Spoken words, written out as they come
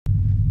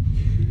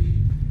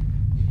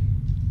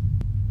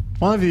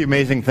One of the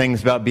amazing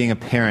things about being a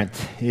parent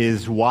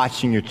is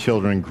watching your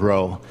children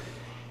grow.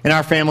 In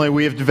our family,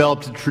 we have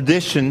developed a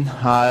tradition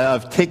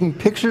of taking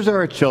pictures of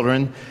our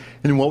children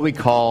in what we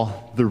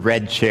call the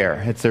red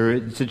chair. It's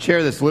a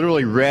chair that's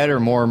literally red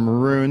or more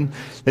maroon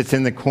that's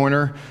in the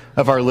corner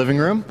of our living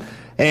room.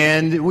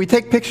 And we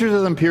take pictures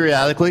of them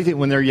periodically.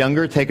 When they're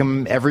younger, take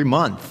them every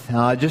month,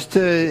 just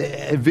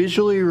to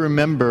visually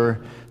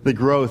remember the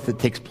growth that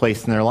takes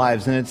place in their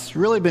lives. And it's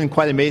really been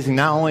quite amazing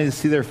not only to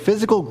see their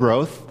physical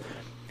growth,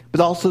 but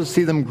also to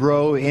see them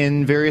grow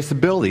in various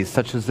abilities,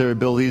 such as their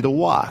ability to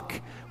walk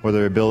or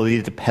their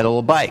ability to pedal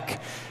a bike.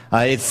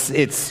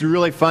 It's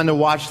really fun to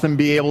watch them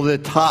be able to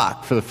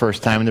talk for the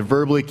first time and to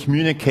verbally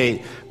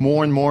communicate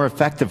more and more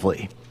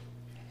effectively.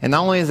 And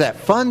not only is that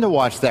fun to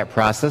watch that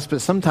process, but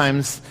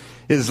sometimes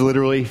it is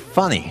literally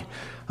funny.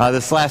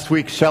 This last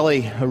week,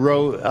 Shelley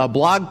wrote a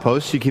blog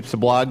post. She keeps a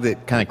blog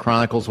that kind of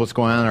chronicles what's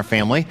going on in our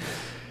family.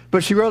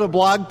 But she wrote a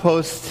blog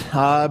post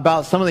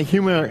about some of the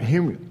humorous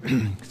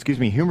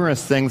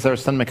things that our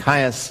son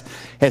Machias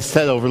has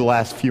said over the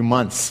last few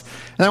months.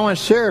 And I want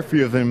to share a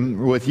few of them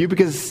with you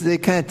because they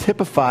kind of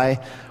typify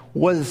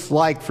what it's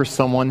like for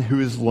someone who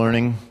is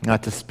learning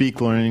to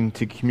speak, learning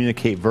to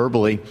communicate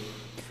verbally.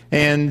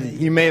 And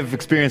you may have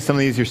experienced some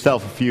of these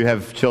yourself if you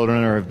have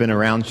children or have been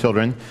around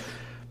children.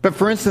 But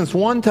for instance,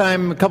 one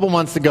time, a couple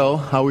months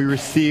ago, we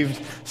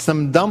received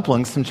some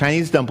dumplings, some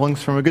Chinese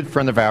dumplings from a good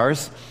friend of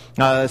ours,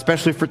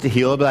 especially for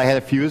Tehillah, but I had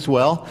a few as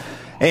well.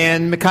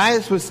 And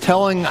Machias was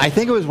telling, I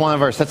think it was one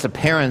of our sets of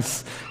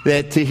parents,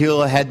 that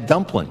Tehillah had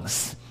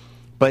dumplings.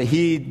 But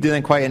he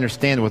didn't quite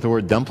understand what the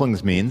word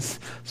dumplings means,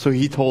 so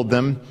he told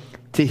them,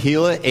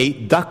 Tehillah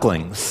ate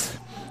ducklings.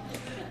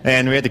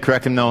 And we had to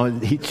correct him, no,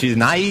 she did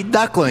not eat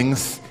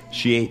ducklings,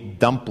 she ate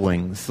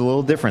dumplings. A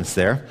little difference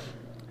there.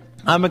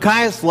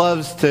 Machias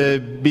loves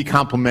to be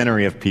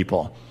complimentary of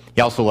people.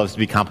 He also loves to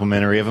be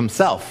complimentary of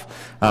himself.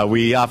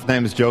 We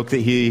oftentimes joke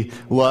that he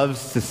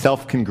loves to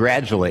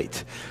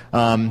self-congratulate,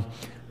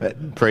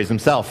 praise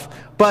himself.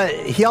 But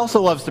he also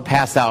loves to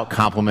pass out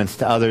compliments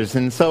to others.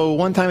 And so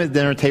one time at the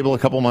dinner table a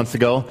couple months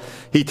ago,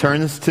 he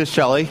turns to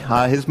Shelley,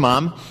 his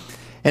mom,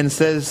 and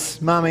says,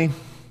 "Mommy,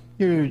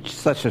 you're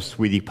such a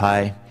sweetie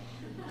pie."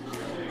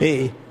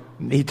 He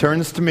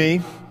turns to me,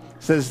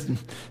 says,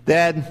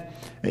 "Dad,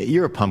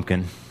 you're a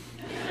pumpkin."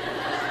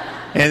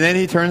 And then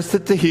he turns to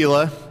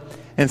Tehillah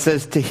and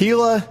says,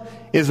 "Tehillah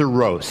is a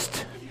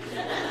roast."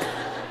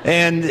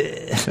 And,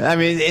 I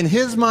mean, in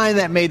his mind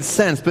that made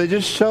sense, but it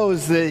just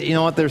shows that, you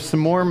know what, there's some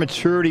more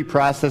maturity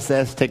process that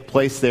has to take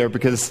place there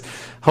because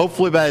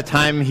hopefully by the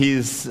time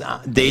he's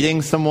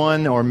dating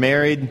someone or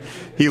married,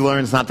 he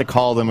learns not to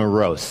call them a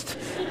roast.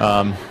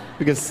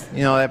 Because,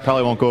 you know, that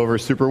probably won't go over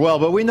super well,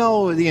 but we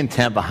know the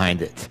intent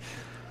behind it.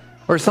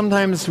 Or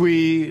sometimes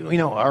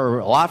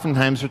or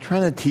oftentimes we're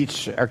trying to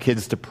teach our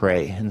kids to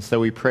pray. And so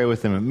we pray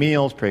with them at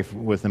meals, pray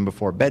with them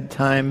before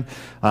bedtime,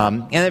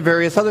 and at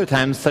various other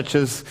times, such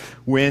as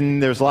when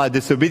there's a lot of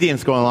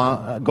disobedience going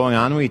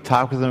on, we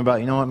talk with them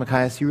about, you know what,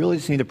 Machias, you really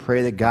just need to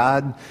pray that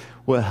God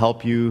will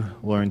help you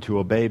learn to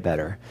obey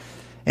better.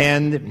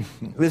 And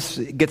this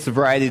gets a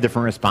variety of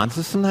different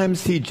responses.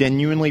 Sometimes he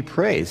genuinely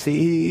prays.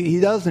 He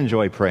does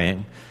enjoy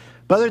praying.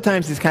 But other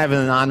times he's kind of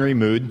in an ornery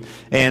mood,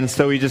 and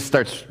so he just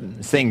starts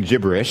saying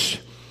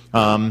gibberish.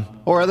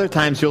 Or other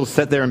times he'll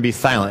sit there and be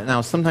silent.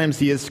 Now, sometimes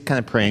he is kind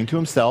of praying to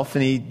himself,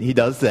 and he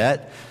does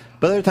that.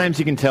 But other times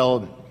you can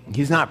tell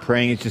he's not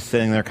praying, he's just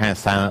sitting there kind of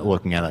silent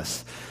looking at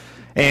us.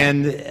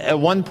 And at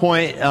one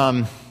point,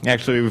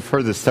 actually we've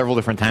heard this several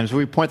different times, but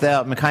we point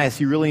out,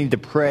 Machias, you really need to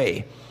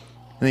pray.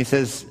 And he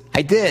says,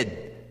 I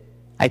did.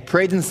 I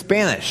prayed in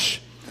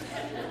Spanish.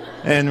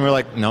 And we're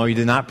like, no, you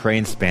did not pray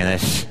in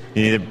Spanish.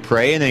 You need to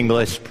pray in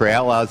English, pray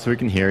out loud so we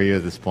can hear you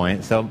at this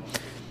point. So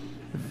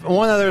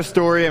one other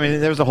story, I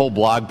mean, there's a whole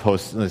blog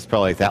post that's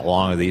probably like that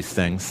long of these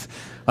things.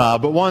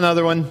 But one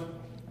other one,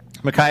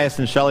 Machias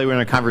and Shelley were in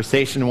a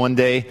conversation one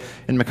day,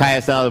 and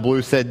Machias out of the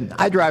blue said,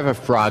 I drive a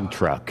frog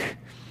truck.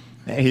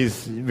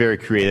 He's very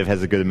creative,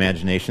 has a good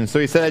imagination. So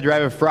he said, I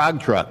drive a frog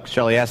truck.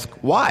 Shelley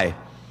asked, why?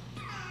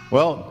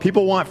 Well,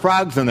 people want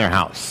frogs in their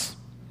house.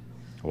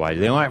 Why do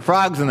they want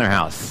frogs in their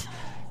house?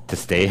 To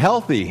stay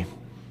healthy.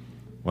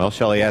 Well,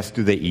 Shelley asked,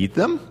 do they eat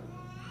them?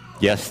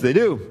 Yes, they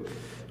do.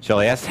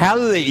 Shelley asked, how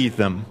do they eat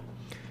them?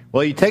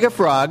 Well, you take a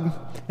frog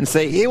and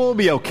say, it will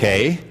be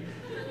okay.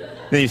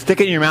 Then you stick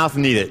it in your mouth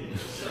and eat it.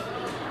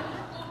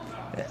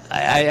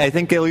 I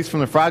think, at least from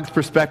the frog's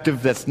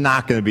perspective, that's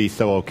not going to be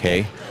so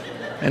okay.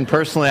 And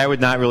personally, I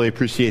would not really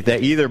appreciate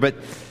that either. But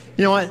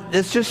you know what?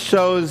 This just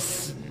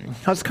shows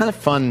how it's kind of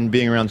fun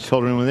being around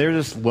children when they're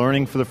just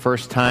learning for the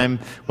first time,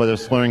 whether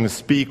it's learning to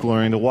speak,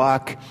 learning to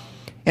walk.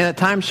 And at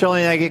times,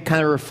 Shelley and I get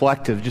kind of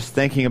reflective, just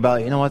thinking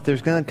about, you know what,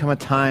 there's going to come a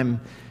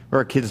time where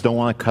our kids don't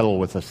want to cuddle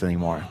with us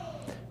anymore,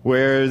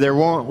 where there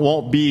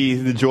won't be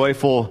the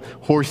joyful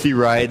horsey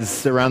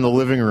rides around the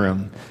living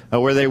room,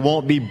 where they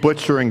won't be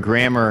butchering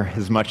grammar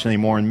as much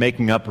anymore and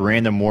making up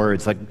random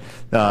words. Like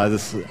a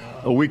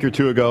week or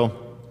two ago,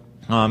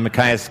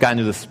 Machias got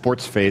into the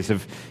sports phase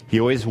of he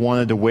always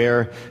wanted to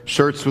wear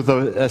shirts with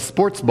a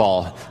sports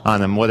ball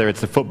on them, whether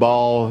it's a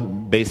football,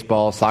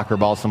 baseball, soccer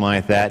ball, something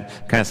like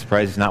that. Kind of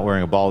surprised he's not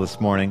wearing a ball this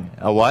morning.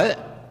 A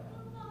what?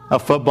 A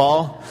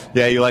football?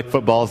 Yeah, you like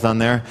footballs on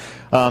there.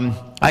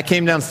 I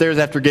came downstairs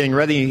after getting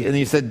ready, and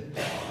he said,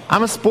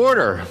 I'm a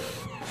sporter.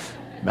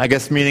 I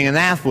guess meaning an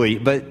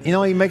athlete. But,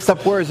 he makes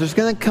up words. There's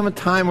going to come a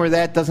time where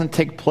that doesn't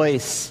take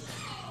place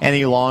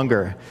any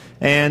longer.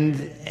 And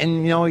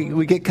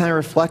we get kind of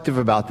reflective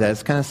about that.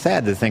 It's kind of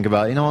sad to think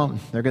about,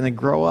 they're going to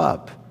grow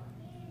up.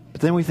 But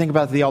then we think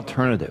about the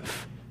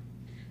alternative.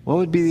 What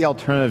would be the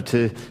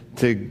alternative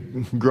to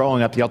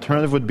growing up? The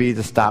alternative would be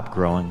to stop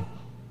growing,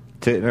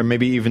 or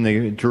maybe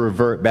even to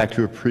revert back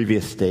to a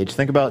previous stage.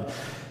 Think about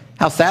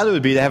how sad it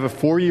would be to have a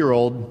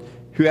 4-year-old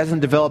who hasn't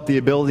developed the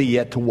ability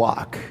yet to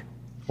walk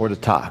or to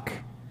talk,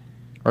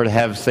 or to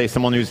have, say,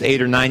 someone who's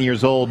 8 or 9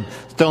 years old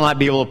still not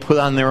be able to put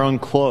on their own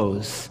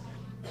clothes.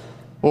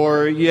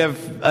 Or you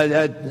have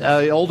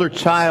an older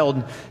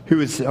child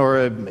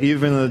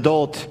even an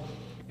adult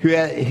who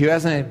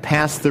hasn't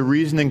passed the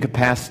reasoning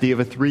capacity of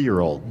a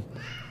 3-year-old.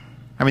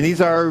 I mean,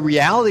 these are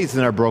realities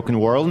in our broken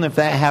world, and if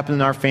that happened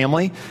in our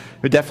family,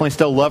 we definitely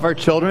still love our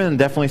children and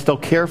definitely still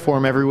care for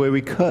them every way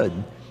we could.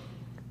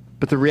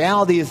 But the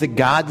reality is that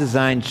God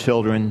designed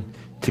children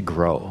to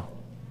grow.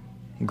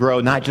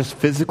 Grow not just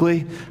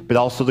physically, but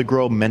also to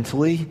grow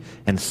mentally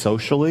and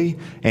socially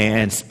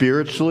and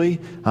spiritually,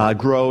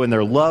 grow in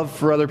their love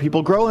for other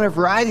people, grow in a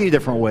variety of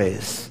different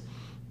ways.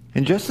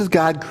 And just as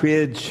God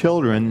created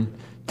children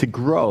to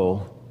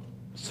grow,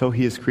 so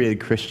he has created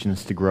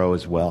Christians to grow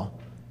as well.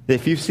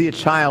 If you see a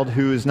child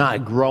who is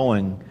not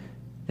growing,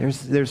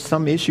 there's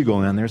some issue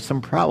going on, there's some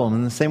problem.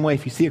 In the same way,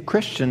 if you see a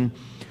Christian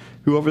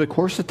who over the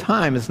course of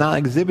time is not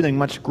exhibiting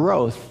much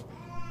growth,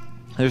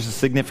 there's a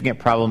significant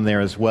problem there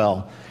as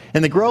well.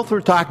 And the growth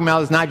we're talking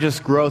about is not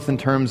just growth in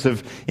terms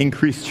of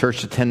increased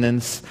church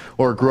attendance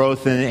or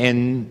growth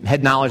in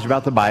head knowledge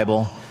about the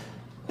Bible.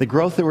 The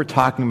growth that we're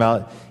talking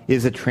about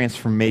is a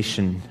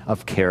transformation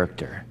of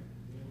character,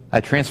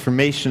 a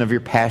transformation of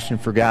your passion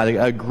for God,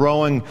 a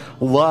growing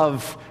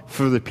love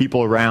for the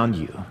people around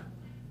you,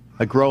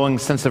 a growing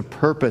sense of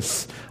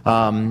purpose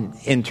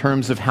in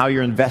terms of how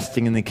you're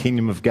investing in the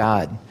kingdom of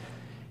God.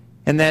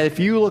 And that if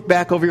you look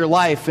back over your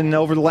life and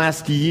over the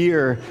last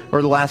year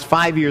or the last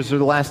 5 years or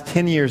the last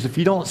 10 years, if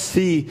you don't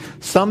see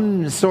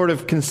some sort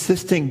of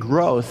consistent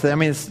growth, I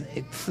mean,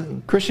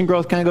 Christian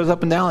growth kind of goes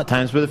up and down at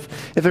times, but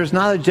if there's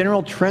not a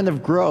general trend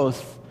of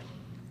growth,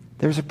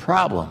 there's a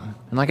problem.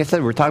 And like I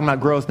said, we're talking about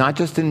growth not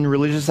just in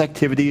religious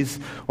activities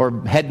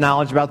or head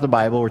knowledge about the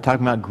Bible. We're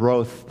talking about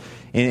growth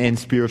in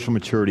spiritual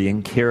maturity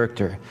and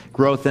character,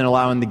 growth in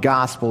allowing the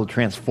gospel to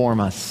transform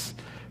us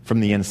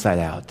from the inside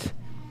out.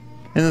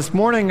 And this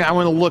morning, I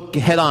want to look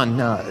head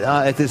on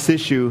at this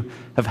issue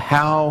of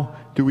how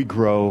do we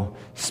grow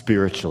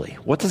spiritually?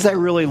 What does that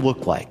really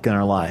look like in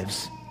our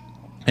lives?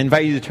 I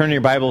invite you to turn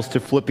your Bibles to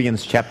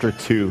Philippians chapter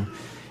 2.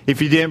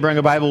 If you didn't bring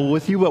a Bible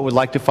with you but would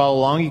like to follow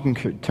along, you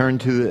can turn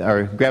to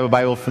or grab a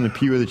Bible from the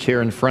pew or the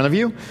chair in front of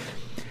you.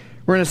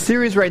 We're in a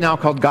series right now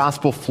called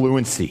Gospel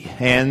Fluency,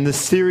 and this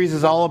series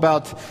is all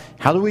about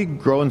how do we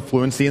grow in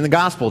fluency in the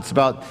gospel. It's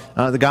about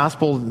the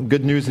gospel,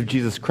 good news of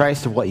Jesus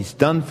Christ, of what he's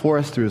done for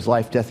us through his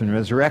life, death, and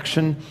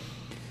resurrection.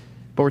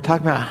 But we're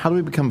talking about how do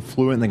we become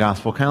fluent in the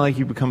gospel, kind of like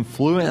you become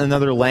fluent in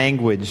another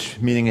language,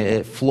 meaning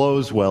it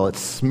flows well, it's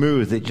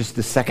smooth, it just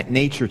is second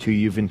nature to you,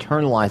 you've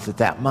internalized it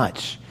that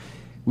much.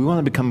 We want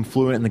to become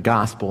fluent in the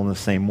gospel in the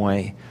same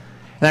way.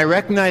 And I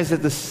recognize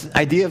that this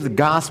idea of the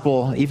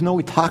gospel, even though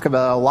we talk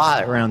about it a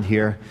lot around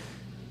here,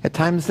 at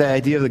times the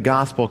idea of the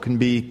gospel can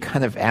be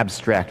kind of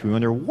abstract. We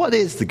wonder, what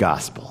is the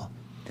gospel?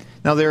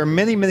 Now, there are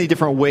many, many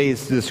different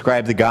ways to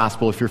describe the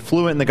gospel. If you're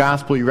fluent in the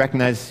gospel, you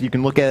recognize you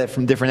can look at it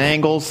from different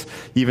angles,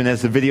 even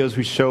as the videos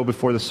we show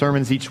before the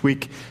sermons each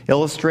week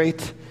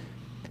illustrate.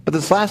 But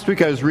this last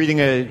week I was reading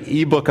an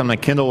ebook on my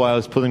Kindle while I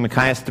was putting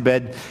Machias to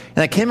bed, and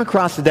I came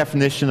across a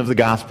definition of the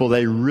gospel that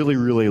I really,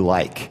 really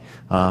like.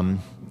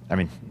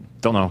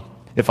 Don't know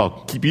if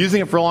I'll keep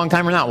using it for a long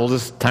time or not.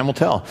 Time will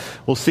tell.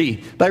 We'll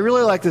see. But I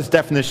really like this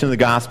definition of the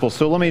gospel,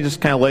 so let me just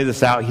kind of lay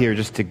this out here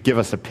just to give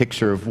us a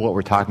picture of what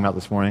we're talking about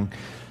this morning.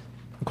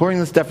 According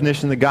to this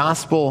definition, the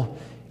gospel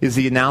is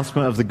the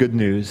announcement of the good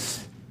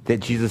news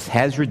that Jesus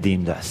has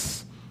redeemed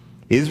us,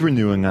 is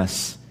renewing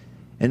us,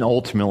 and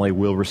ultimately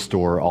will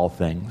restore all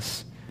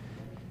things.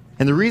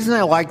 And the reason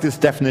I like this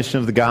definition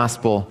of the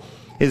gospel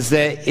is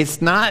that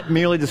it's not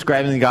merely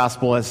describing the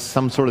gospel as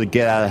some sort of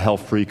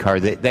get-out-of-hell-free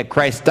card, that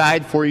Christ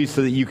died for you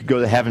so that you could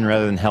go to heaven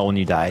rather than hell when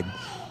you died.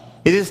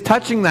 It is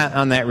touching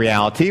on that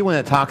reality when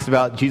it talks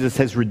about Jesus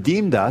has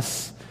redeemed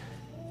us,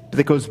 but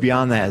it goes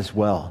beyond that as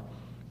well.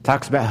 It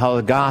talks about how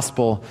the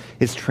gospel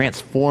is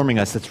transforming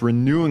us, it's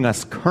renewing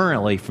us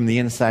currently from the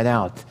inside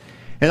out.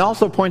 It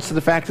also points to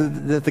the fact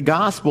that the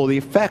gospel, the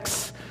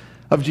effects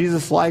of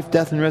Jesus' life,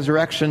 death, and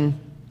resurrection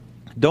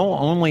don't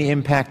only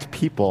impact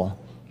people,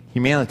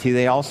 humanity,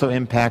 they also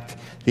impact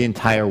the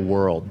entire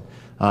world,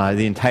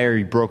 the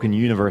entire broken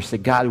universe,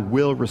 that God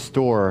will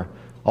restore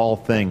all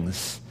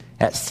things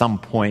at some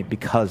point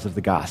because of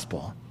the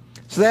gospel.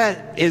 So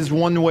that is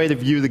one way to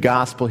view the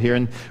gospel here.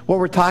 And what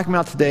we're talking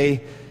about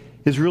today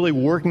is really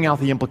working out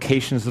the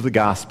implications of the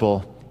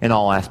gospel in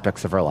all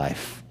aspects of our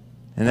life.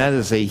 And that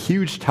is a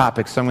huge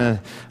topic. So I'm going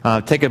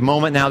to take a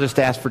moment now just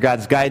to ask for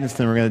God's guidance,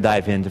 then we're going to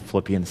dive into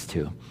Philippians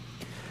 2.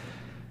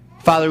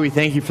 Father, we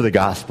thank you for the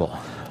gospel,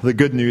 the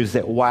good news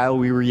that while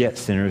we were yet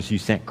sinners, you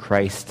sent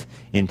Christ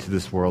into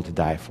this world to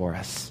die for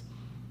us.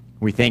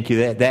 We thank you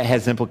that that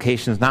has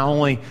implications not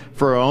only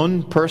for our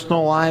own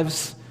personal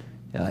lives,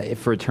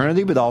 for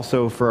eternity, but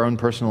also for our own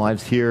personal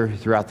lives here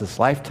throughout this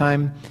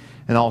lifetime,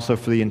 and also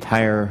for the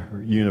entire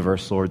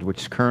universe, Lord,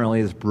 which currently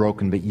is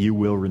broken, but you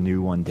will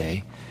renew one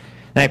day.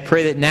 And I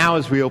pray that now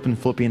as we open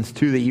Philippians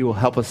 2, that you will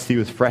help us see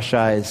with fresh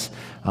eyes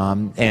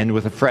and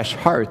with a fresh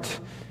heart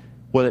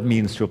what it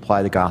means to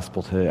apply the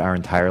gospel to our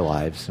entire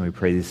lives. And we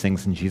pray these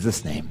things in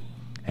Jesus' name.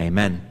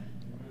 Amen.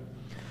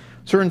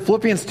 So we're in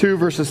Philippians 2,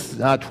 verses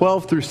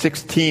 12 through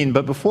 16.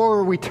 But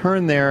before we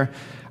turn there,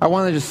 I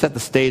want to just set the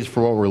stage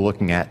for what we're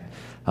looking at.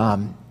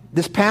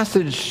 This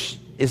passage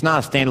is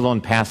not a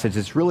standalone passage.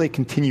 It's really a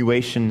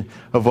continuation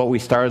of what we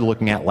started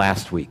looking at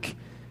last week.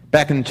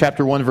 Back in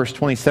chapter 1, verse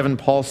 27,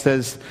 Paul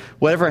says,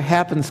 "Whatever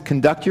happens,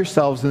 conduct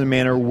yourselves in a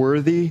manner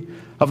worthy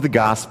of the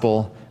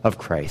gospel of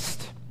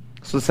Christ."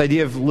 So this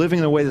idea of living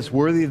in a way that's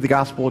worthy of the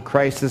gospel of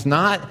Christ is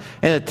not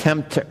an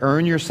attempt to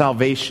earn your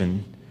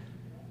salvation,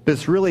 but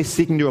it's really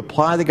seeking to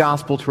apply the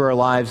gospel to our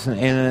lives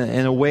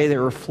in a way that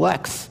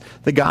reflects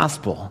the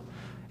gospel.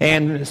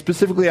 And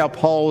specifically how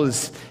Paul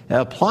is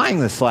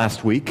applying this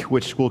last week,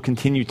 which we'll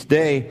continue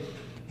today,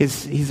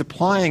 is he's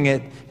applying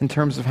it in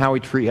terms of how we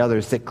treat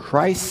others, that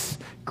Christ's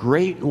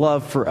great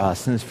love for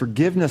us and his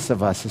forgiveness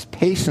of us, his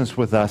patience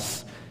with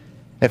us,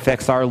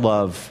 affects our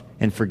love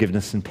and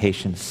forgiveness and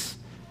patience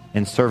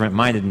and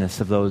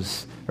servant-mindedness of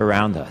those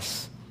around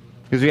us.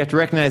 Because we have to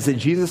recognize that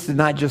Jesus did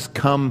not just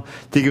come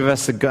to give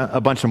us a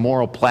bunch of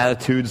moral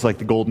platitudes like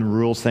the golden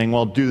rule saying,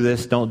 well, do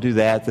this, don't do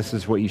that, this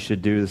is what you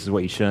should do, this is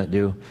what you shouldn't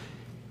do.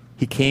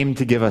 He came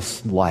to give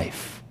us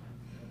life,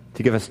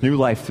 to give us new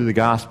life through the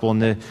gospel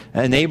and to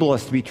enable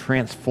us to be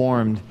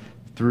transformed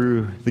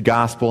through the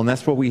gospel. And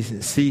that's what we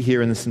see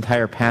here in this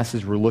entire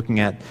passage we're looking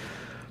at.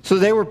 So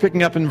today we're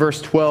picking up in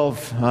verse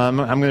 12. I'm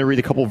going to read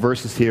a couple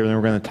verses here and then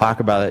we're going to talk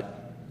about it.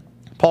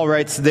 Paul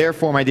writes,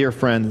 "Therefore, my dear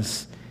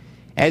friends,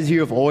 as you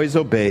have always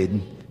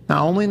obeyed,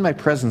 not only in my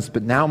presence,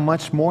 but now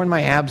much more in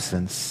my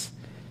absence,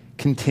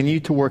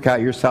 continue to work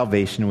out your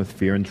salvation with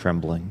fear and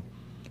trembling.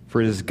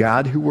 For it is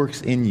God who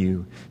works in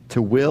you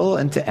to will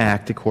and to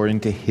act according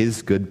to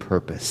his good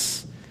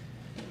purpose."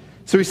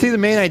 So we see the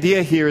main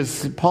idea here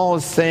is Paul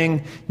is saying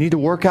you need to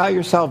work out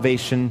your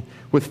salvation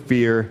with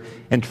fear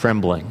and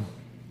trembling.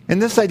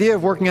 And this idea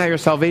of working out your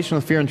salvation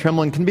with fear and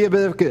trembling can be a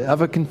bit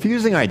of a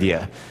confusing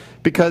idea,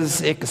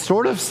 because it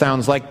sort of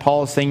sounds like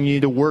Paul is saying you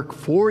need to work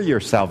for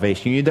your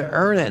salvation. You need to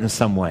earn it in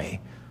some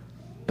way.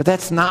 But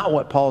that's not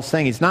what Paul is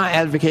saying. He's not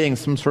advocating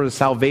some sort of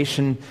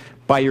salvation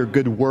by your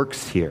good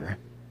works here.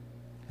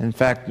 In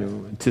fact,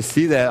 to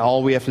see that,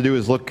 all we have to do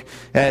is look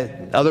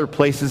at other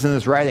places in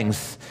his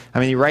writings. I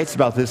mean, he writes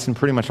about this in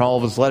pretty much all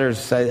of his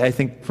letters. I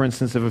think, for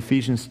instance, of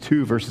Ephesians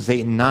 2, verses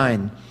 8 and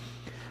 9.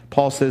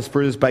 Paul says,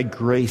 "For it is by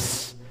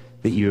grace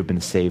that you have been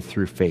saved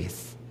through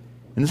faith.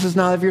 And this is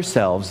not of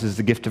yourselves, it is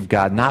the gift of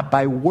God, not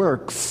by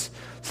works,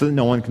 so that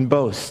no one can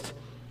boast."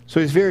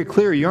 So he's very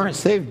clear, you aren't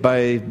saved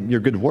by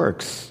your good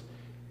works.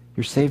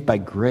 You're saved by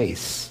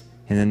grace,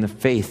 and in the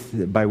faith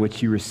by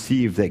which you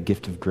receive that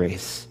gift of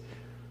grace.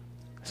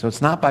 So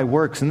it's not by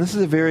works, and this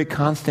is a very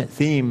constant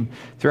theme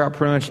throughout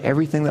pretty much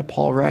everything that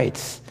Paul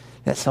writes,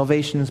 that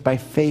salvation is by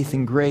faith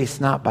and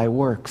grace, not by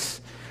works.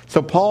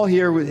 So Paul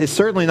here is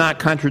certainly not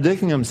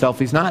contradicting himself.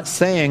 He's not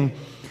saying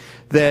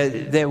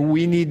that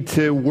we need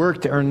to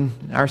work to earn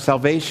our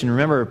salvation.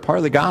 Remember, part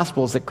of the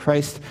gospel is that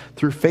Christ,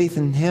 through faith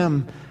in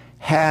him,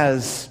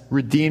 has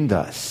redeemed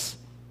us.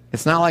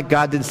 It's not like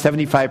God did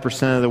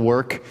 75% of the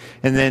work,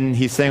 and then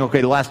he's saying, okay,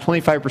 the last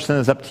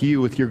 25% is up to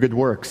you with your good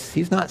works.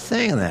 He's not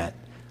saying that.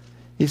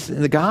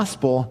 The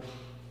gospel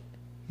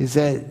is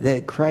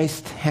that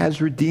Christ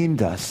has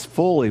redeemed us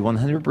fully,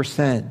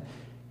 100%,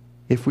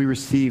 if we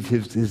receive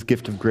his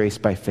gift of grace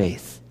by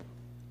faith.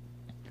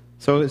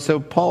 So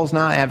Paul's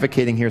not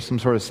advocating here some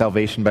sort of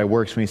salvation by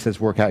works when he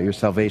says work out your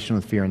salvation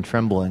with fear and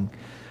trembling.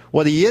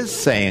 What he is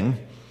saying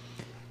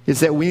is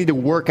that we need to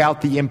work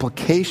out the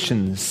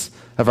implications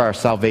of our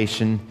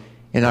salvation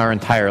in our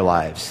entire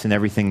lives, in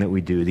everything that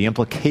we do, the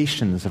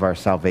implications of our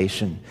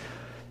salvation.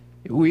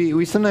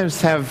 We sometimes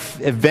have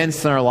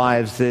events in our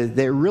lives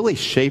that really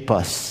shape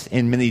us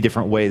in many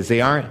different ways.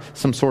 They aren't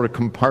some sort of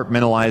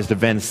compartmentalized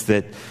events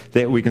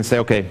that we can say,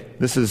 okay,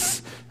 this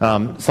is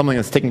something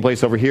that's taking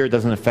place over here. It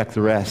doesn't affect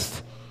the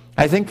rest.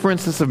 I think, for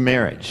instance, of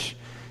marriage,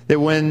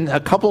 that when a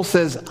couple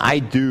says, I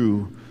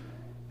do,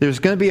 there's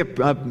going to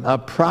be a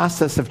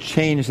process of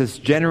change that's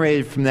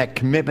generated from that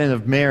commitment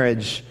of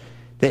marriage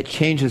that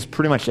changes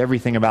pretty much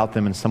everything about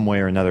them in some way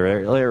or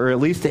another, or at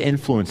least it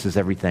influences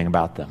everything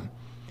about them.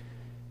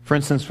 For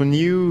instance, when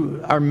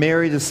you are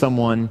married to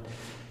someone,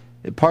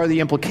 part of the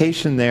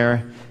implication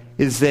there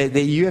is that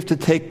you have to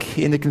take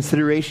into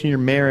consideration your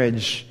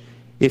marriage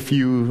if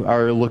you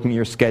are looking at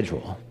your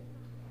schedule.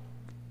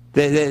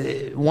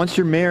 That once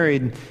you're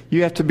married,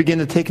 you have to begin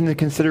to take into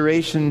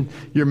consideration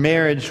your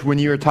marriage when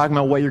you are talking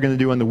about what you're going to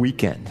do on the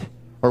weekend,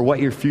 or what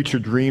your future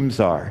dreams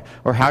are,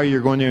 or how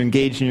you're going to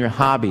engage in your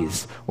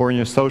hobbies or in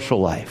your social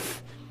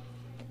life.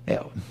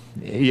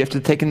 You have to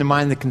take into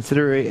mind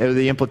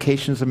the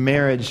implications of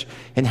marriage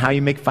and how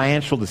you make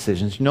financial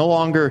decisions. You're no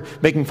longer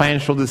making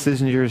financial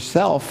decisions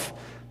yourself,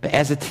 but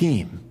as a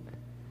team.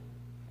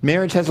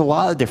 Marriage has a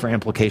lot of different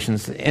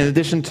implications, in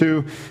addition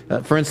to,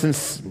 for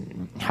instance,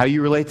 how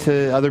you relate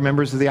to other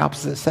members of the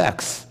opposite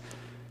sex.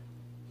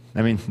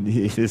 I mean,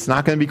 it's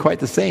not going to be quite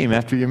the same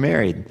after you're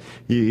married.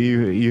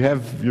 You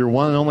have your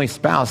one and only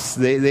spouse.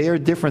 They are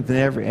different than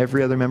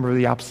every other member of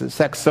the opposite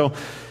sex. So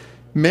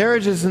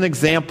marriage is an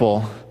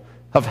example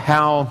of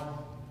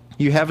how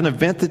you have an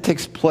event that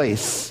takes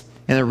place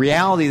and a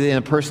reality in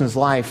a person's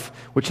life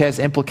which has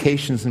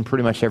implications in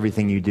pretty much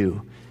everything you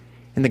do.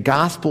 And the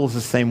gospel is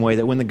the same way,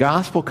 that when the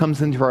gospel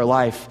comes into our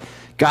life,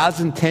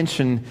 God's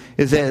intention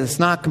is that it's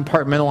not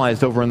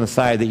compartmentalized over on the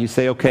side, that you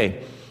say,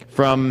 okay,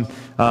 from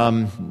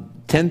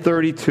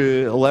 10:30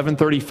 to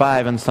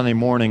 11:35 on Sunday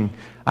morning,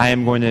 I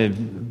am going to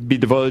be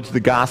devoted to the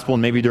gospel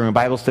and maybe during a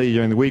Bible study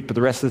during the week, but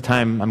the rest of the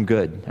time I'm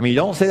good. I mean, you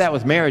don't say that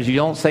with marriage. You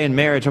don't say in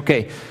marriage,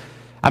 okay,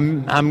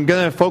 I'm going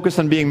to focus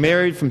on being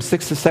married from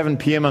 6 to 7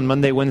 p.m. on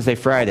Monday, Wednesday,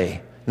 Friday,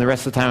 and the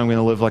rest of the time I'm going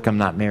to live like I'm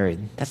not married.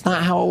 That's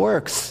not how it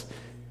works.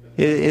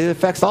 It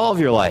affects all of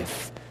your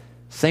life.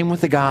 Same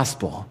with the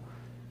gospel.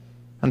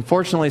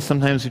 Unfortunately,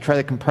 sometimes we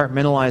try to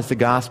compartmentalize the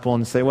gospel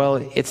and say, well,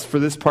 it's for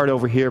this part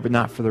over here, but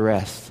not for the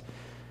rest.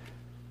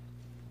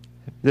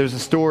 There's a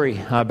story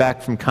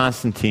back from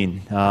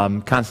Constantine.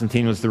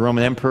 Constantine was the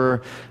Roman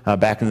emperor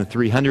back in the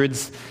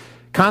 300s.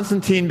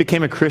 Constantine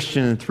became a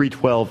Christian in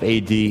 312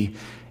 AD.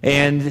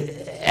 And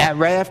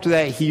right after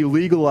that, he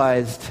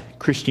legalized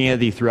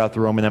Christianity throughout the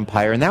Roman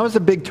Empire. And that was a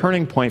big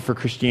turning point for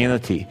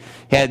Christianity.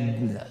 It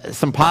had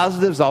some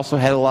positives, also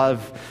had a lot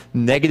of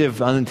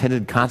negative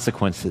unintended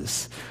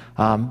consequences.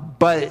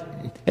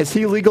 But as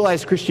he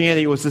legalized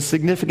Christianity, it was a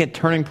significant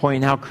turning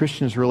point in how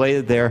Christians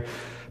related there.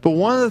 But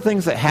one of the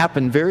things that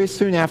happened very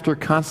soon after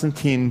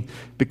Constantine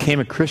became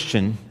a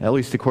Christian, at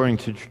least according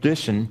to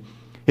tradition,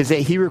 is that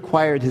he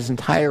required his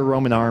entire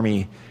Roman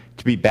army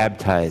to be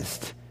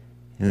baptized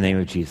in the name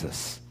of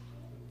Jesus.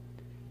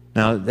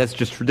 Now, that's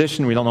just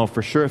tradition. We don't know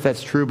for sure if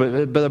that's true,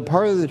 but a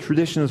part of the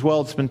tradition as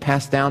well that's been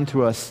passed down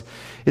to us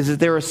is that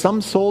there were some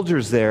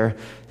soldiers there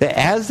that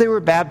as they were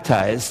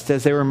baptized,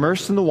 as they were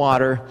immersed in the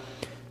water,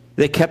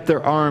 they kept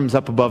their arms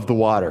up above the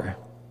water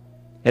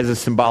as a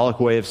symbolic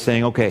way of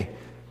saying, okay,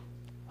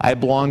 I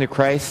belong to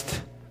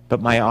Christ,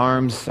 but my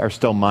arms are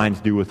still mine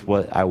to do with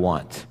what I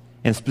want.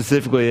 And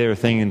specifically, they were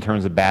thinking in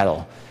terms of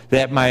battle.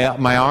 That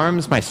my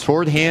arms, my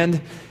sword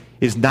hand,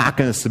 is not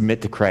going to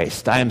submit to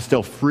Christ. I am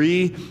still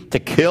free to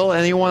kill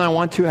anyone I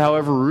want to,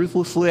 however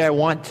ruthlessly I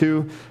want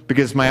to,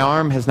 because my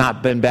arm has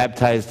not been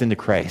baptized into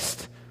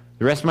Christ.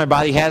 The rest of my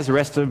body has, the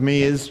rest of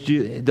me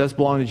does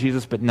belong to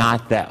Jesus, but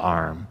not that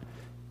arm.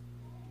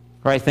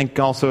 Or I think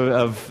also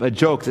of a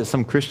joke that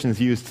some Christians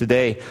use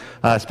today,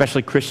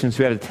 especially Christians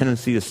who have a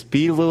tendency to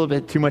speed a little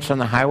bit too much on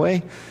the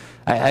highway.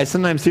 I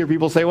sometimes hear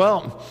people say,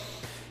 well,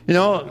 you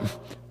know,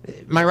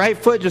 my right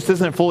foot just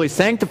isn't fully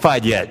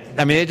sanctified yet.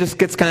 I mean, it just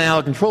gets kind of out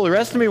of control. The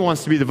rest of me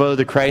wants to be devoted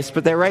to Christ,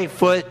 but that right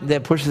foot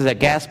that pushes that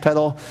gas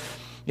pedal,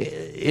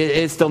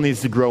 it still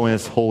needs to grow in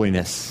its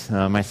holiness.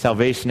 My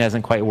salvation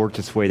hasn't quite worked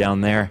its way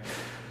down there.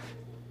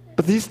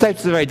 But these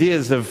types of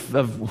ideas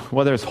of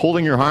whether it's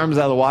holding your arms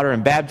out of the water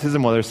in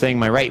baptism, whether it's saying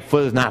my right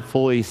foot is not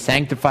fully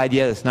sanctified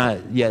yet, it's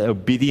not yet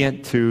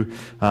obedient to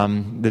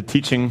the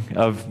teaching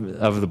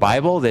of the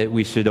Bible, that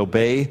we should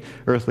obey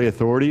earthly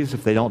authorities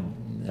if they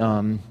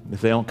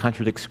don't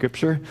contradict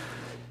Scripture.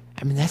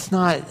 I mean, that's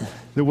not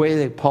the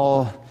way that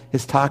Paul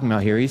is talking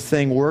about here. He's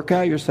saying work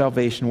out your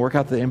salvation, work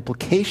out the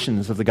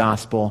implications of the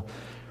gospel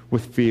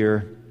with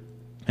fear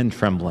and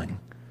trembling.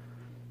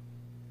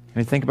 I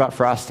mean, think about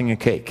frosting a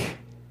cake.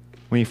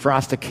 When you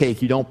frost a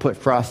cake, you don't put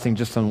frosting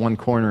just on one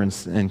corner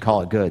and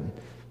call it good.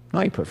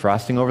 No, you put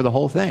frosting over the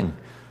whole thing.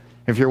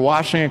 If you're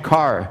washing a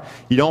car,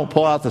 you don't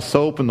pull out the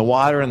soap and the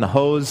water and the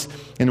hose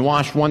and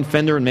wash one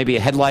fender and maybe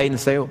a headlight and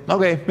say,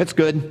 okay, it's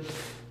good.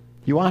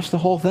 You wash the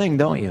whole thing,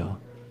 don't you?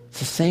 It's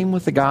the same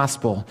with the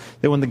gospel.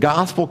 That when the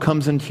gospel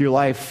comes into your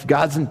life,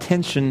 God's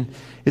intention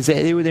is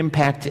that it would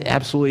impact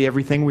absolutely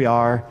everything we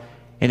are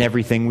and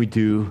everything we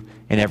do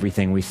and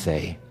everything we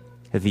say.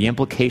 That the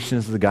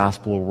implications of the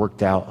gospel are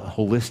worked out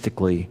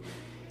holistically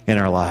in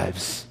our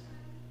lives.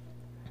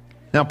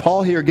 Now,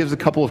 Paul here gives a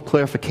couple of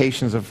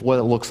clarifications of what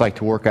it looks like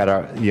to work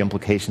out the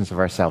implications of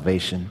our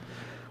salvation.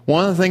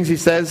 One of the things he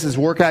says is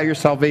work out your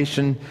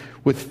salvation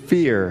with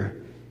fear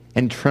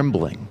and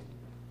trembling.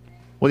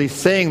 What he's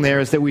saying there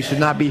is that we should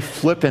not be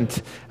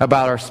flippant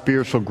about our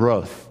spiritual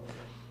growth.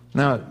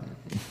 Now,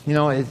 you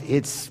know,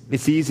 it's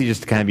easy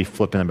just to kind of be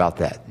flippant about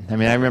that. I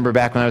mean, I remember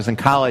back when I was in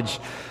college,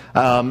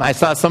 I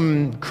saw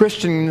some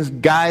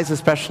Christian guys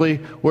especially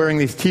wearing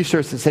these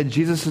T-shirts that said,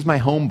 Jesus is my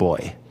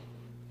homeboy.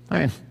 I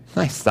mean,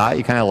 nice thought.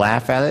 You kind of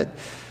laugh at it.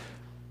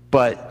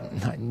 But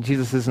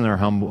Jesus isn't our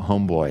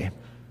homeboy.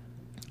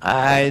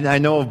 I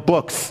know of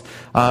books,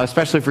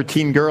 especially for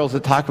teen girls,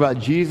 that talk about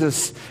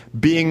Jesus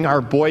being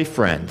our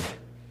boyfriend.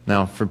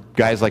 Now, for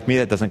guys like me,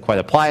 that doesn't quite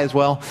apply as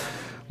well.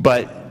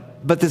 But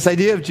this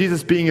idea of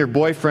Jesus being your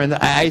boyfriend,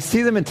 I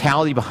see the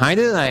mentality behind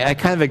it, and I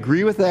kind of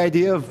agree with the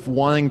idea of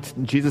wanting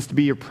Jesus to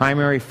be your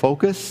primary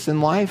focus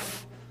in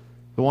life,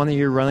 the one that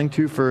you're running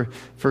to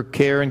for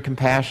care and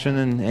compassion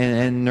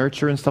and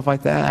nurture and stuff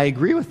like that. I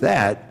agree with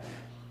that.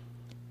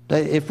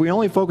 But if we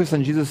only focus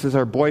on Jesus as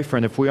our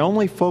boyfriend, if we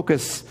only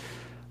focus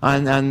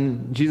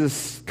on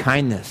Jesus'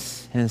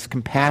 kindness and his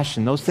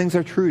compassion, those things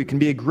are true. It can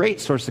be a great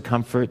source of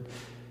comfort,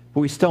 but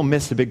we still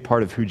miss a big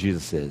part of who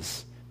Jesus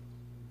is.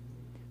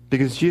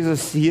 Because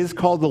Jesus, he is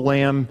called the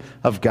Lamb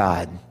of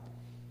God,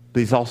 but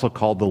he's also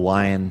called the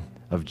Lion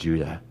of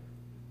Judah.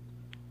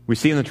 We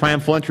see in the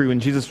triumphal entry when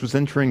Jesus was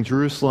entering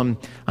Jerusalem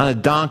on a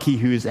donkey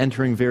who is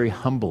entering very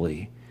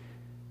humbly.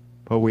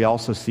 But we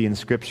also see in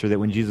Scripture that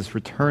when Jesus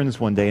returns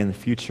one day in the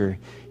future,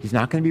 he's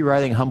not going to be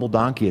riding a humble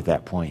donkey at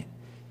that point.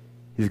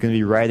 He's going to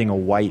be riding a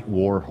white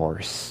war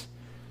horse.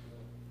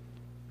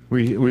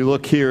 We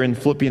look here in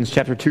Philippians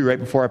chapter 2, right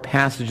before our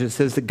passage, it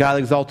says that God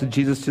exalted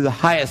Jesus to the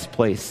highest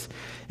place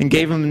and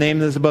gave him the name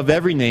that is above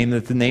every name,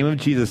 that the name of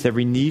Jesus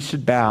every knee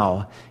should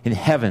bow in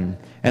heaven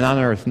and on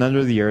earth and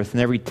under the earth,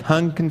 and every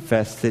tongue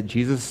confess that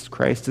Jesus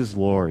Christ is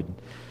Lord,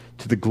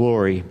 to the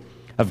glory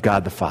of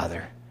God the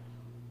Father.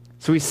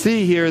 So we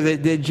see here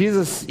that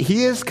Jesus,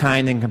 he is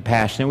kind and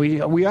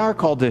compassionate. We are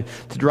called to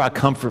draw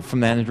comfort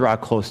from that and draw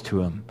close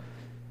to him.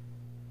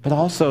 But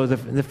also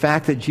the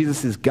fact that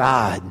Jesus is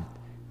God,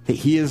 that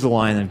he is the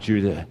Lion of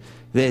Judah,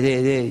 that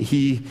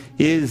he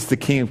is the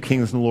King of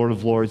Kings and the Lord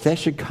of Lords, that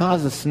should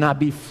cause us to not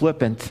be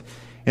flippant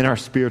in our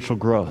spiritual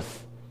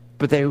growth.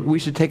 But we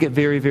should take it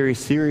very, very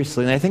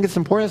seriously. And I think it's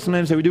important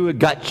sometimes that we do a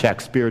gut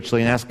check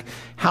spiritually and ask,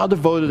 how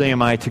devoted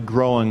am I to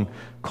growing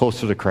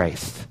closer to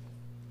Christ?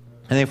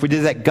 And if we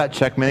did that gut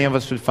check, many of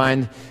us would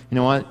find, you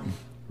know what,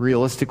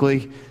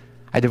 realistically,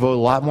 I devote a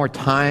lot more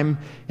time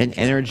and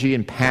energy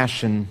and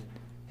passion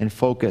and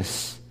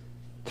focus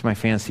to my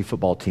fantasy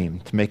football team,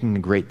 to making a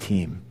great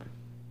team.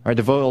 Or I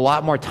devote a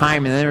lot more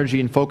time and energy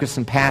and focus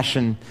and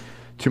passion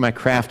to my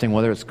crafting,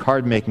 whether it's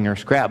card making or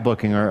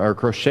scrapbooking or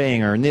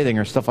crocheting or knitting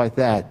or stuff like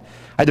that.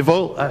 I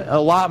devote a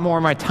lot more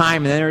of my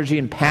time and energy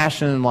and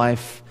passion in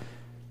life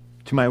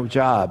to my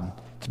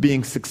job, to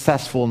being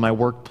successful in my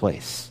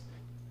workplace.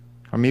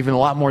 I'm even a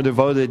lot more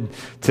devoted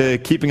to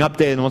keeping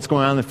updated on what's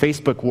going on in the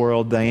Facebook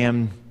world than I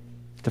am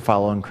to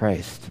following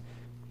Christ.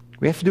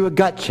 We have to do a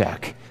gut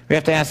check. We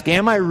have to ask,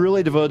 am I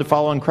really devoted to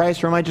following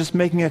Christ, or am I just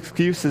making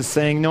excuses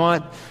saying, you know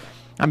what,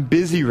 I'm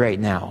busy right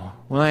now.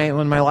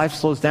 When my life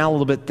slows down a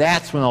little bit,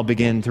 that's when I'll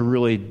begin to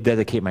really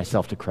dedicate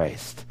myself to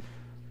Christ.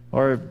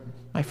 Or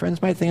my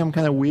friends might think I'm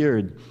kind of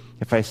weird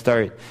if I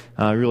start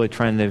really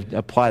trying to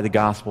apply the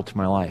gospel to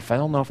my life. I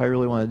don't know if I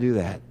really want to do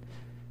that.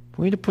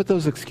 We need to put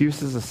those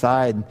excuses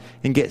aside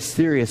and get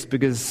serious,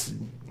 because,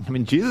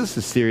 Jesus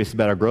is serious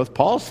about our growth.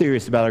 Paul's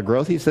serious about our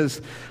growth. He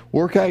says,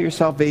 work out your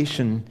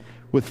salvation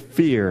with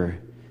fear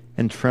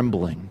and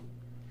trembling.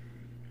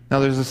 Now,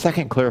 there's a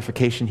second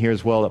clarification here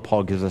as well that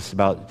Paul gives us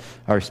about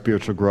our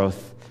spiritual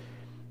growth.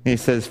 And he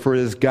says, for it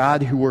is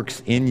God who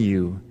works in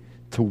you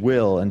to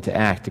will and to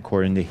act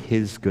according to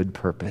his good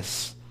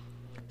purpose.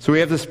 So we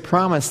have this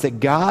promise that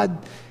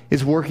God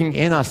is working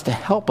in us to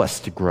help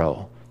us to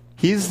grow.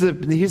 He's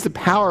the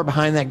power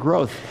behind that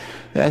growth.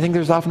 I think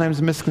there's oftentimes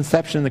a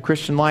misconception in the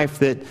Christian life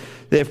that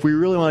if we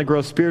really want to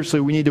grow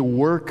spiritually, we need to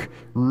work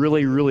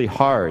really, really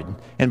hard.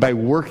 And by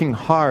working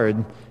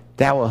hard,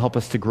 that will help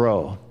us to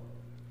grow.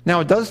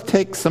 Now, it does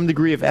take some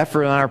degree of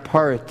effort on our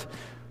part,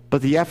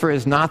 but the effort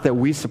is not that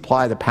we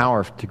supply the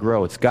power to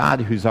grow. It's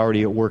God who's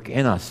already at work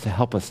in us to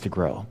help us to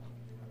grow.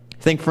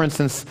 Think, for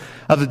instance,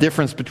 of the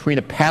difference between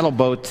a paddle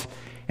boat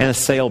and a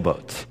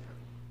sailboat.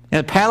 And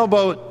a paddle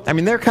boat,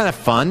 they're kind of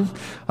fun.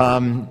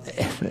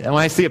 When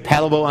I see a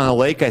paddle boat on a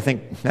lake, I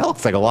think, that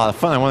looks like a lot of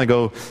fun. I want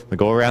to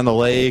go around the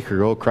lake or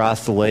go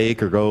across the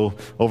lake or go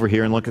over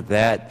here and look at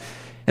that.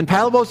 And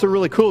paddle boats are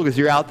really cool because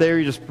you're out there,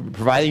 you're just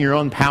providing your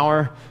own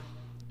power.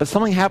 But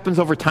something happens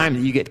over time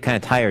that you get kind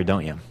of tired,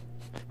 don't you?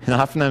 And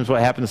oftentimes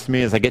what happens to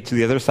me is I get to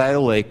the other side of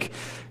the lake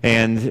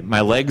and my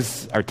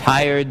legs are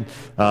tired.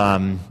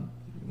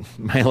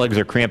 My legs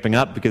are cramping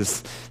up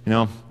because,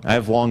 I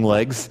have long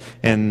legs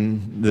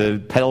and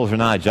the pedals are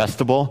not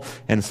adjustable.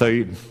 And so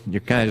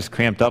you're kind of just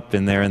cramped up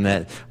in there in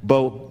that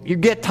boat. You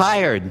get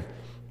tired.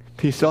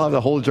 You still have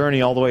the whole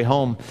journey all the way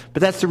home.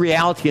 But that's the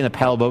reality in a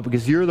paddle boat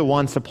because you're the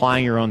one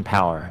supplying your own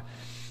power.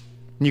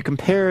 And you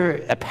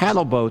compare a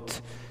paddle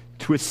boat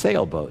to a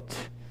sailboat.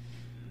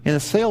 In a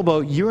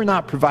sailboat, you're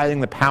not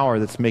providing the power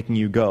that's making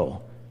you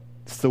go.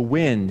 It's the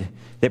wind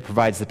that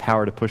provides the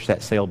power to push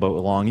that sailboat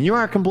along. And you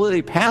aren't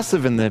completely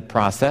passive in the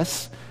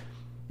process.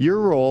 Your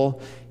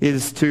role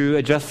is to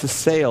adjust the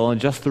sail,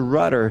 adjust the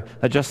rudder,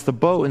 adjust the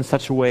boat in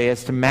such a way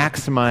as to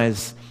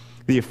maximize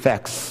the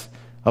effects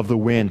of the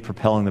wind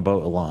propelling the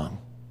boat along.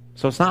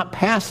 So it's not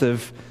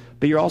passive,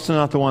 but you're also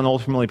not the one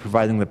ultimately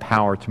providing the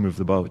power to move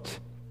the boat.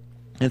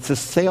 It's a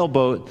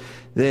sailboat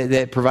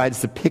that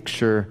provides the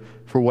picture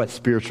for what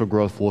spiritual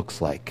growth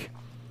looks like.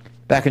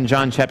 Back in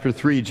John chapter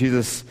 3,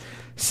 Jesus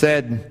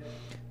said,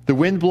 "The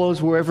wind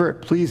blows wherever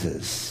it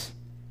pleases.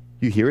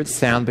 You hear its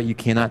sound, but you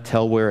cannot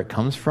tell where it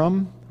comes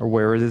from or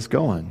where it is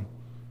going.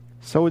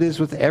 So it is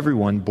with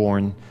everyone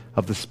born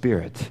of the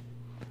Spirit."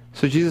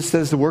 So Jesus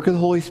says the work of the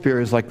Holy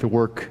Spirit is like the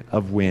work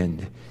of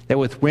wind. That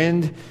with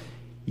wind,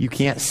 you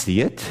can't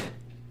see it.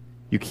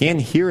 You can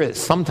hear it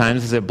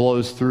sometimes as it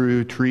blows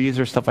through trees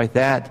or stuff like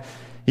that.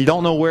 You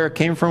don't know where it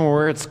came from or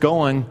where it's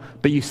going,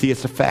 but you see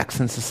its effects.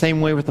 And it's the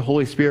same way with the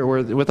Holy Spirit,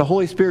 where with the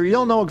Holy Spirit, you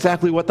don't know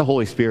exactly what the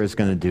Holy Spirit is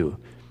going to do.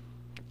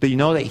 But you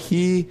know that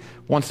He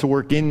wants to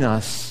work in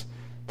us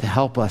to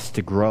help us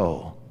to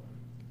grow.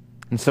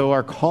 And so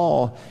our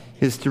call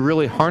is to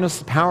really harness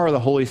the power of the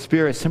Holy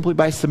Spirit simply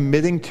by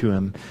submitting to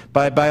Him,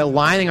 by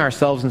aligning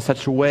ourselves in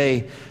such a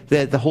way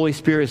that the Holy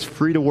Spirit is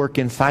free to work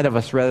inside of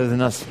us rather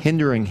than us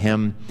hindering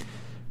Him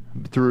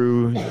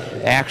through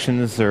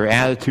actions or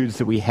attitudes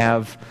that we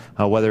have,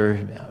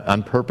 whether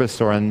on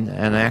purpose or on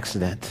an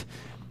accident.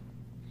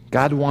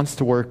 God wants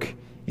to work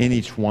in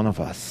each one of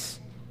us.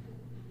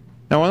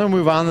 Now I want to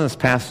move on in this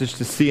passage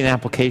to see an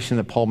application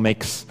that Paul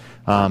makes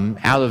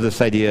out of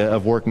this idea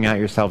of working out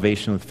your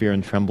salvation with fear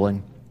and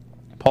trembling.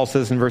 Paul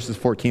says in verses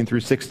 14 through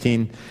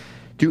 16,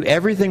 "Do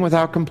everything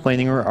without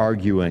complaining or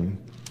arguing,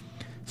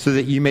 so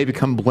that you may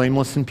become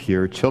blameless and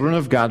pure, children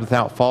of God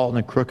without fault in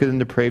a crooked and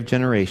depraved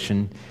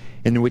generation,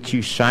 in which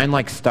you shine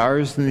like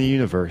stars in the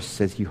universe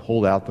as you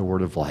hold out the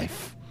word of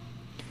life."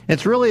 And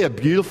it's really a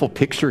beautiful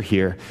picture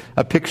here.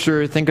 A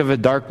picture, think of a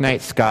dark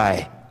night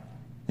sky.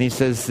 And he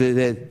says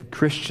that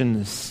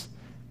Christians,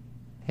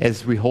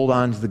 as we hold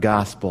on to the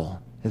gospel,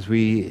 as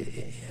we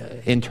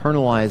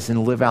internalize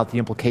and live out the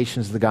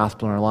implications of the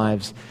gospel in our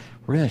lives,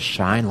 we're going to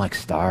shine like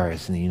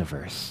stars in the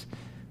universe.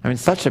 I mean,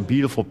 such a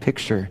beautiful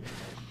picture.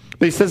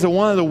 But he says that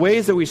one of the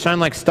ways that we shine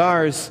like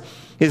stars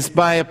is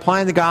by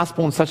applying the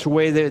gospel in such a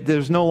way that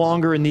there's no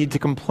longer a need to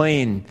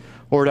complain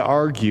or to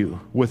argue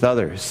with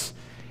others.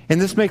 And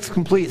this makes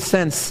complete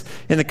sense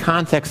in the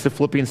context of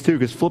Philippians 2,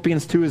 because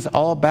Philippians 2 is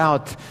all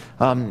about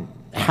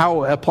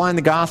how applying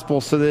the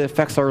gospel so that it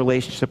affects our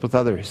relationship with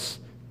others.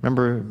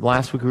 Remember,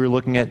 last week we were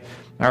looking at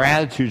our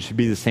attitude should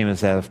be the same as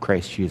that of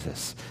Christ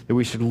Jesus. That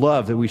we should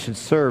love, that we should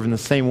serve in the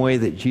same way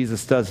that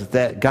Jesus does.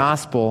 That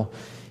gospel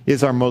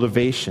is our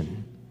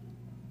motivation.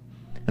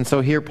 And so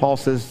here Paul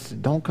says,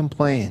 don't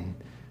complain.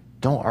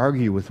 Don't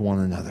argue with one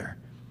another.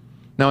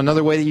 Now,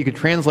 another way that you could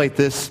translate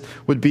this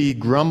would be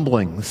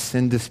grumblings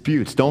and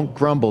disputes. Don't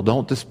grumble.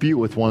 Don't dispute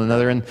with one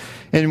another.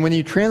 And when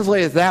you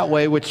translate it that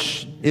way,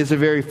 which is a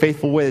very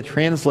faithful way to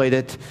translate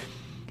it,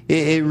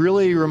 it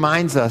really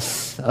reminds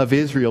us of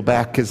Israel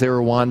back as they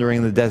were wandering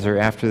in the desert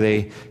after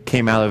they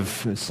came out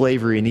of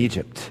slavery in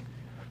Egypt.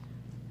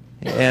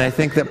 And I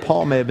think that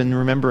Paul may have been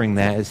remembering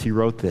that as he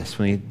wrote this,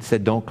 when he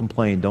said, don't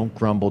complain, don't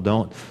grumble,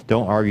 don't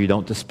argue,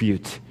 don't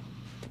dispute.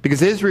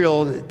 Because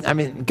Israel,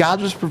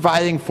 God was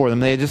providing for them.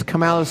 They had just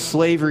come out of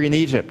slavery in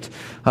Egypt.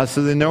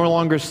 So they're no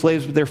longer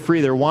slaves, but they're free.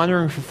 They're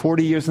wandering for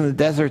 40 years in the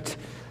desert,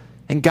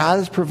 and God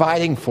is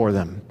providing for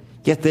them.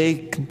 Yet they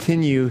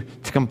continue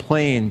to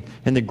complain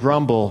and to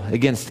grumble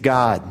against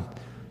God.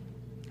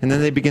 And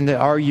then they begin to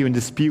argue and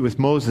dispute with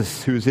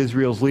Moses, who was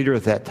Israel's leader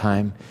at that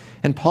time.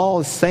 And Paul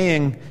is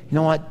saying, you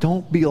know what,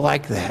 don't be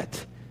like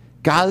that.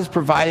 God is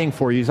providing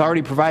for you. He's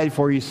already provided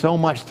for you so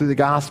much through the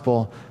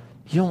gospel.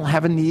 You don't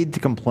have a need to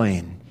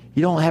complain.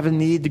 You don't have a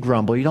need to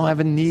grumble. You don't have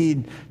a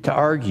need to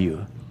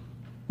argue.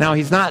 Now,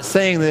 he's not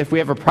saying that if we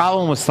have a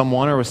problem with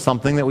someone or with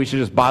something that we should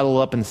just bottle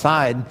up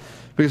inside,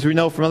 because we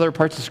know from other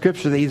parts of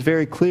Scripture that he's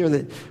very clear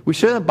that we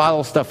shouldn't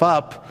bottle stuff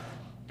up.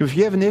 If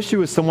you have an issue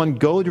with someone,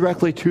 go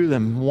directly to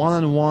them,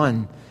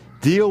 one-on-one.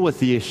 Deal with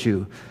the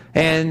issue.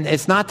 And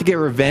it's not to get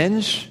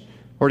revenge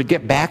or to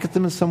get back at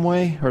them in some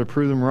way or to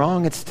prove them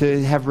wrong. It's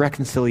to have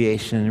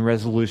reconciliation and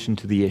resolution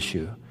to the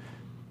issue.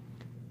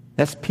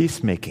 That's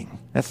peacemaking.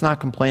 That's not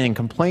complaining.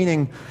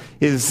 Complaining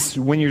is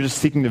when you're just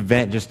seeking to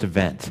vent, just to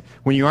vent.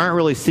 When you aren't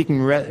really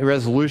seeking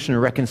resolution or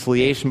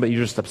reconciliation, but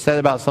you're just upset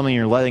about something and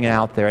you're letting it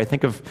out there. I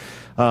think of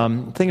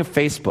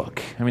Facebook.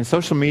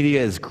 Social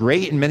media is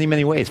great in many,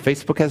 many ways.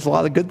 Facebook has a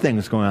lot of good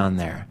things going on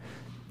there.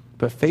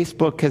 But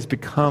Facebook has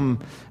become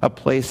a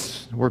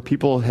place where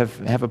people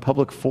have a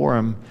public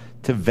forum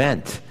to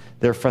vent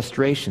their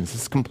frustrations.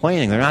 It's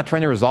complaining. They're not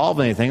trying to resolve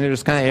anything. They're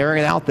just kind of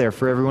airing it out there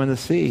for everyone to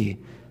see.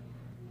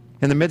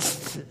 In the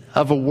midst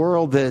of a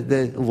world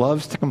that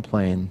loves to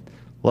complain,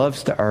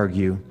 loves to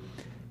argue,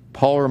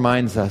 Paul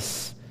reminds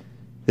us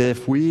that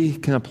if we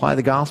can apply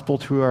the gospel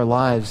to our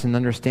lives and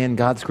understand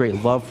God's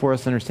great love for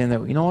us, understand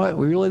that, you know what,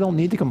 we really don't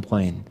need to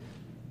complain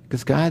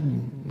because God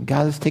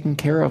is taking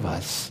care of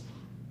us.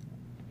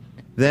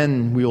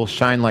 Then we will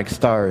shine like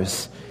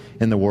stars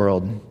in the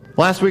world.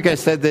 Last week I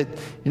said that,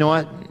 you know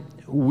what,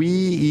 we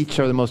each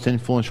are the most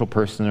influential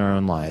person in our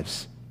own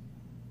lives.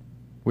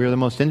 We are the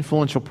most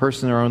influential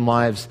person in our own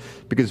lives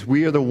because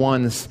we are the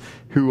ones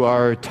who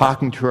are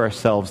talking to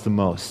ourselves the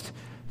most.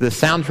 The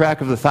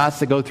soundtrack of the thoughts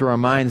that go through our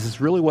minds is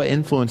really what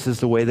influences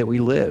the way that we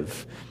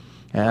live.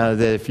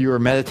 That if you are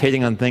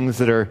meditating on things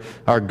that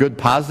are good,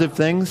 positive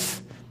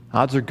things,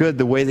 odds are good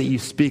the way that you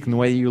speak and the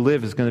way that you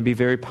live is going to be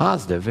very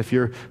positive. If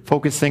you're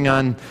focusing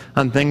on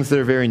things that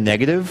are very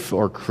negative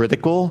or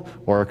critical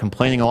or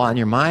complaining a lot in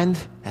your mind,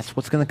 that's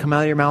what's going to come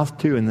out of your mouth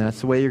too, and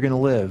that's the way you're going to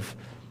live.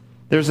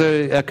 There's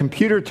a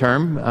computer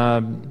term,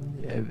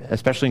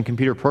 especially in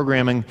computer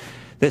programming,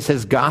 that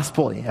says it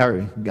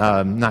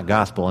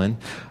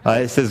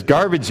says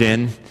garbage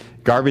in,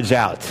 garbage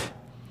out.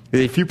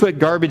 If you put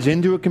garbage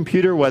into a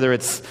computer, whether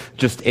it's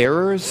just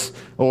errors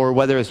or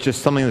whether it's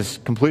just something that's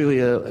completely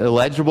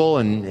illegible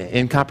and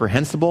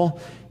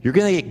incomprehensible, you're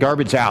going to get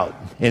garbage out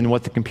in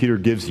what the computer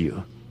gives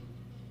you.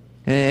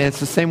 And it's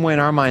the same way in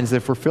our minds.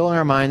 If we're filling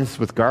our minds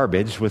with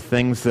garbage, with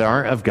things that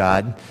aren't of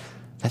God,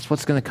 that's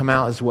what's going to come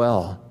out as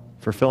well.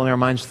 If we're filling our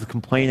minds with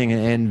complaining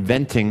and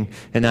venting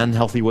in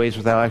unhealthy ways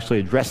without actually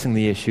addressing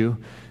the issue,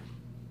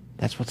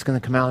 that's what's going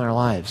to come out in our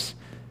lives.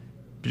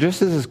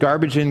 Just as it's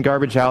garbage in,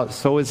 garbage out,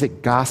 so is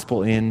it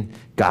gospel in,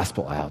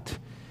 gospel out.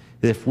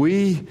 If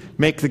we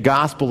make the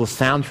gospel the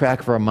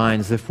soundtrack of our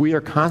minds, if we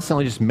are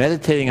constantly just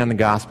meditating on the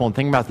gospel and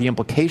thinking about the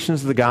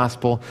implications of the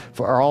gospel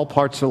for all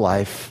parts of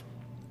life,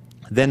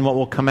 then what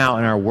will come out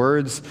in our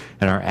words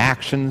and our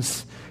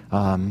actions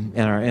and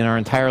in our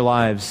entire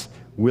lives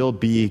will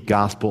be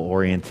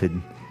gospel-oriented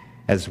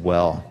as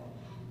well.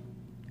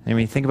 I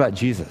mean, think about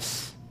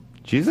Jesus.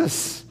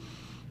 Jesus,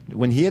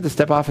 when he had to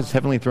step off his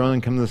heavenly throne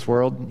and come to this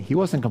world, he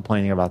wasn't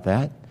complaining about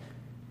that.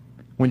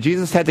 When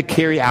Jesus had to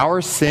carry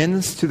our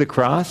sins to the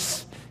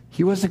cross,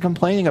 he wasn't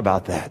complaining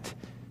about that.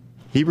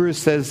 Hebrews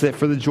says that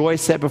for the joy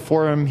set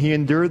before him, he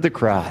endured the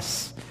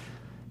cross.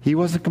 He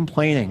wasn't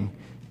complaining.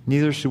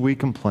 Neither should we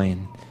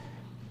complain.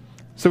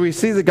 So we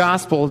see the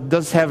gospel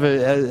does have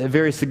a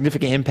very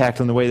significant impact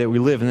on the way that we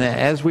live. And that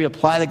as we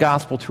apply the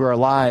gospel to our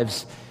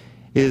lives,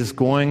 it is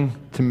going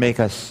to make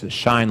us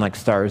shine like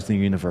stars in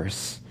the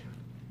universe.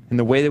 And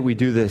the way that we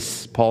do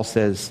this, Paul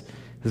says,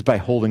 is by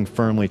holding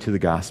firmly to the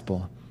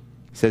gospel.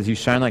 He says, you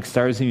shine like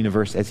stars in the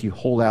universe as you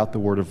hold out the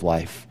word of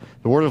life.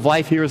 The word of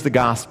life here is the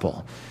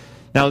gospel.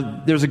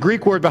 Now, there's a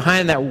Greek word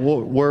behind that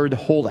word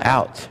hold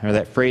out, or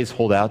that phrase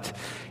hold out,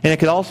 and it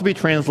could also be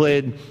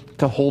translated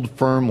to hold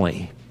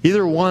firmly.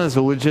 Either one is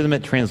a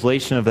legitimate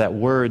translation of that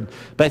word,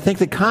 but I think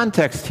the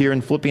context here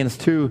in Philippians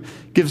 2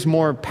 gives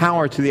more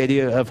power to the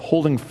idea of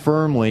holding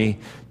firmly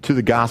to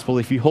the gospel.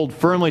 If you hold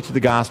firmly to the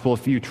gospel,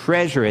 if you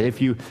treasure it, if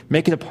you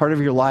make it a part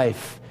of your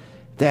life,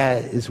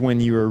 that is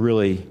when you are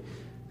really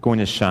going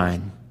to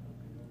shine.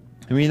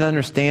 And we need to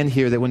understand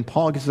here that when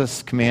Paul gives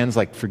us commands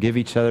like forgive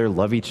each other,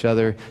 love each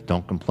other,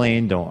 don't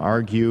complain, don't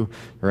argue,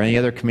 or any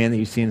other command that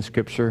you see in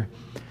Scripture,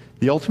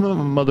 the ultimate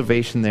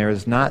motivation there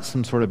is not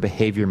some sort of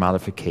behavior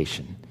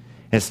modification.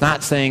 It's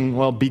not saying,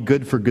 well, be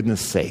good for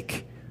goodness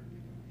sake.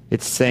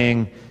 It's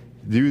saying,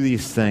 do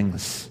these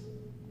things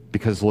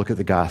because look at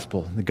the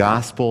gospel. The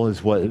gospel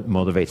is what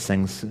motivates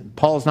things.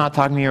 Paul is not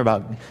talking here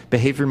about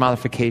behavior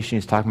modification.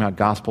 He's talking about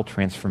gospel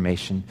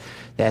transformation.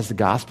 That as the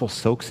gospel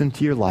soaks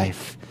into your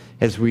life,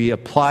 as we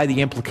apply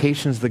the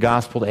implications of the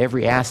gospel to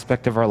every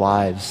aspect of our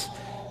lives,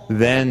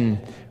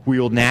 then we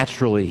will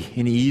naturally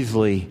and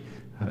easily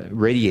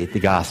radiate the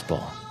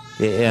gospel.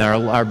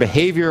 And our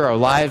behavior, our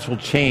lives will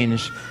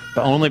change,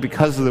 but only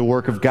because of the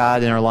work of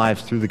God in our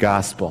lives through the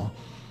gospel.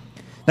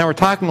 Now, we're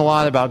talking a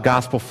lot about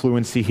gospel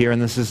fluency here,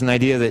 and this is an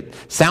idea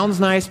that sounds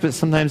nice, but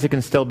sometimes it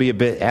can still be a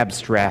bit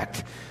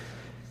abstract.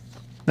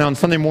 Now, on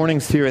Sunday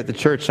mornings here at the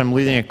church, I'm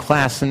leading a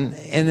class, and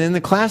in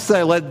the class that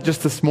I led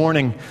just this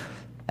morning,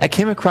 I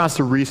came across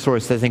a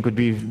resource that I think would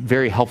be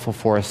very helpful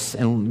for us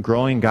in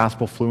growing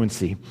gospel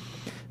fluency.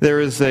 There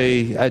is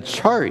a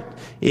chart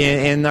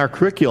in our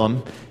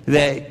curriculum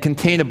that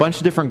contained a bunch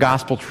of different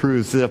gospel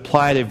truths that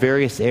apply to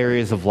various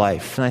areas of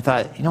life. And I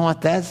thought, you know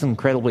what, that's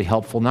incredibly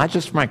helpful, not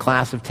just for my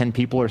class of 10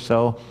 people or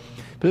so,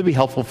 but it would be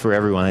helpful for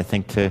everyone, I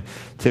think, to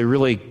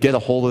really get a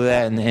hold of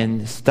that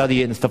and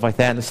study it and stuff like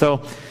that. And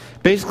so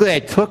basically I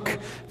took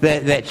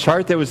that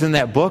chart that was in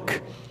that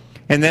book,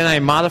 and then I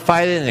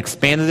modified it and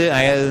expanded it.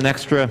 I added an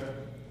extra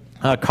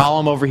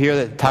column over here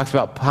that talks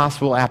about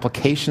possible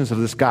applications of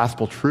this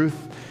gospel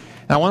truth.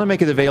 I want to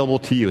make it available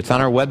to you. It's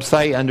on our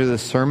website under the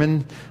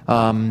sermon,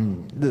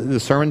 the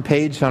sermon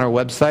page on our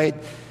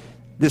website.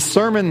 This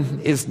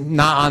sermon is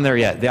not on there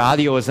yet. The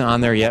audio isn't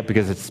on there yet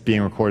because it's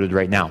being recorded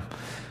right now.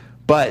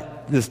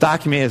 But this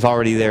document is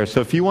already there.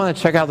 So if you want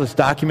to check out this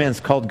document, it's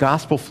called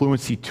Gospel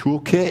Fluency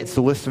Toolkit. It's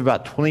a list of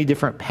about 20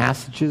 different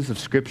passages of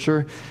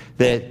Scripture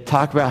that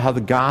talk about how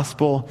the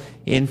gospel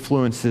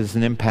influences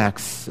and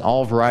impacts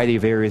all variety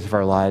of areas of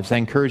our lives. I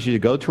encourage you to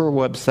go to our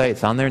website.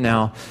 It's on there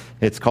now.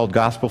 It's called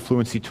Gospel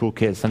Fluency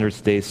Toolkit. It's under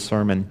today's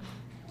sermon.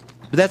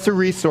 But that's a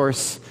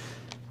resource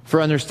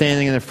for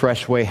understanding in a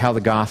fresh way how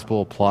the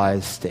gospel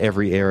applies to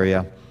every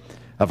area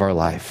of our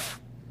life.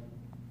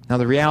 Now,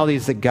 the reality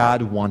is that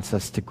God wants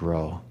us to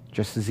grow.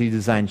 Just as He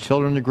designed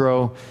children to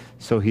grow,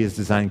 so He has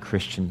designed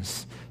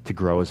Christians to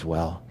grow as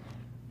well.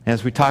 And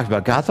as we talked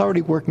about, God's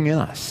already working in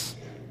us.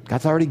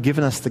 God's already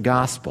given us the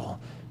gospel.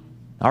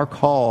 Our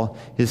call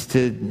is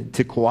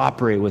to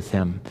cooperate with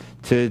him,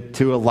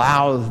 to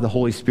allow the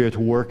Holy Spirit to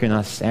work in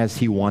us as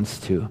he wants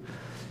to.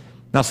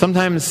 Now,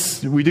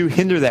 sometimes we do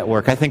hinder that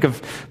work. I think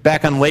of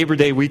back on Labor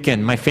Day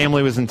weekend. My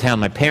family was in town.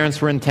 My parents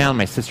were in town.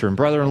 My sister and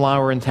brother-in-law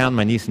were in town.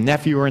 My niece and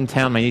nephew were in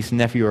town. My niece and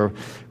nephew are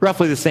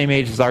roughly the same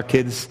age as our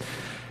kids.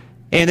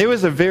 And it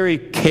was a very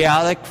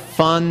chaotic,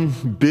 fun,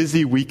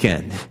 busy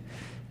weekend.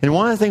 And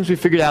one of the things we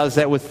figured out is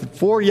that with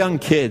 4 young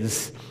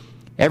kids,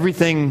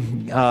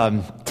 everything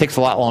takes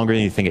a lot longer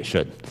than you think it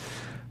should.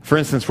 For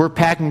instance, we're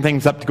packing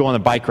things up to go on a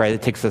bike ride.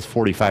 It takes us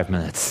 45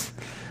 minutes.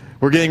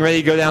 We're getting ready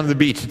to go down to the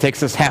beach. It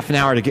takes us half an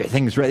hour to get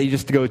things ready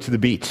just to go to the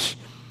beach.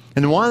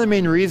 And one of the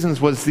main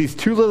reasons was these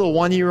 2 little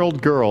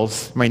 1-year-old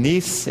girls, my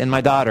niece and my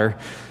daughter,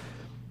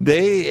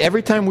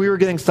 every time we were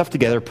getting stuff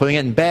together, putting it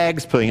in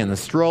bags, putting it in the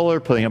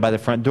stroller, putting it by the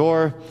front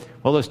door,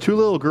 well, those 2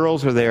 little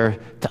girls are there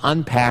to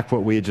unpack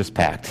what we had just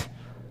packed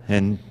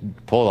and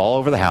pull it all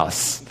over the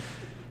house.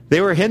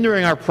 They were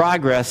hindering our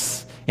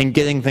progress in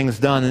getting things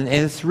done. And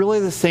it's really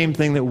the same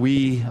thing that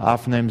we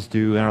oftentimes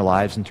do in our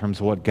lives in terms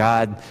of what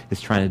God is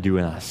trying to do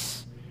in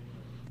us.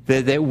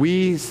 That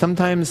we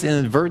sometimes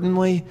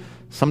inadvertently,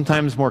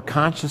 sometimes more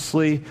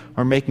consciously,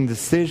 are making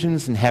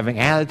decisions and having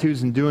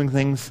attitudes and doing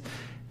things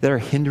that are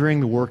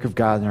hindering the work of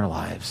God in our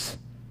lives.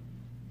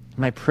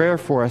 My prayer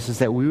for us is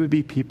that we would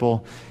be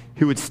people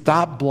who would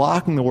stop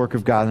blocking the work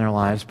of God in our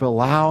lives, but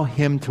allow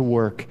him to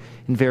work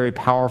in very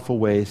powerful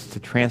ways to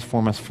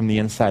transform us from the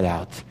inside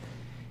out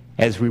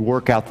as we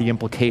work out the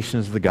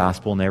implications of the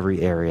gospel in every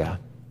area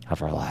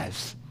of our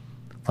lives.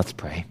 Let's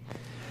pray.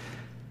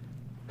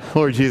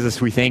 Lord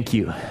Jesus, we thank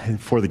you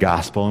for the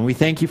gospel, and we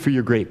thank you for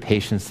your great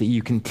patience that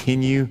you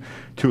continue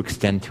to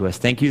extend to us.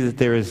 Thank you that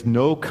there is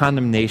no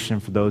condemnation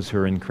for those who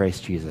are in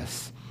Christ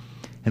Jesus.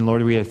 And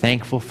Lord, we are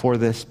thankful for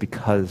this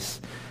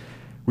because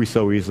we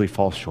so easily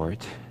fall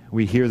short.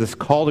 We hear this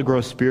call to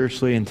grow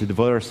spiritually and to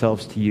devote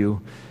ourselves to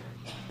you,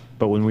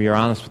 but when we are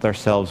honest with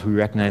ourselves, we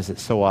recognize that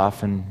so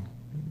often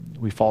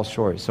we fall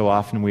short. So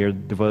often we are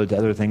devoted to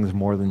other things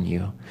more than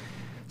you.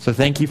 So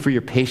thank you for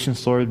your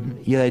patience,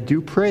 Lord. Yet I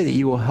do pray that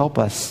you will help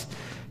us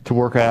to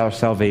work out our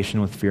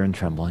salvation with fear and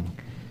trembling.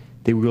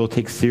 That we will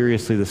take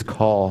seriously this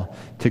call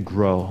to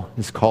grow,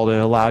 this call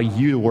to allow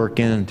you to work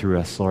in and through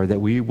us, Lord.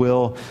 That we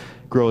will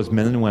grow as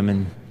men and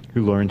women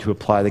who learn to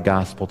apply the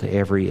gospel to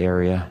every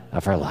area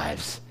of our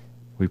lives.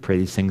 We pray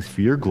these things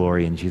for your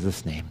glory in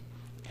Jesus' name.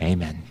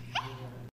 Amen.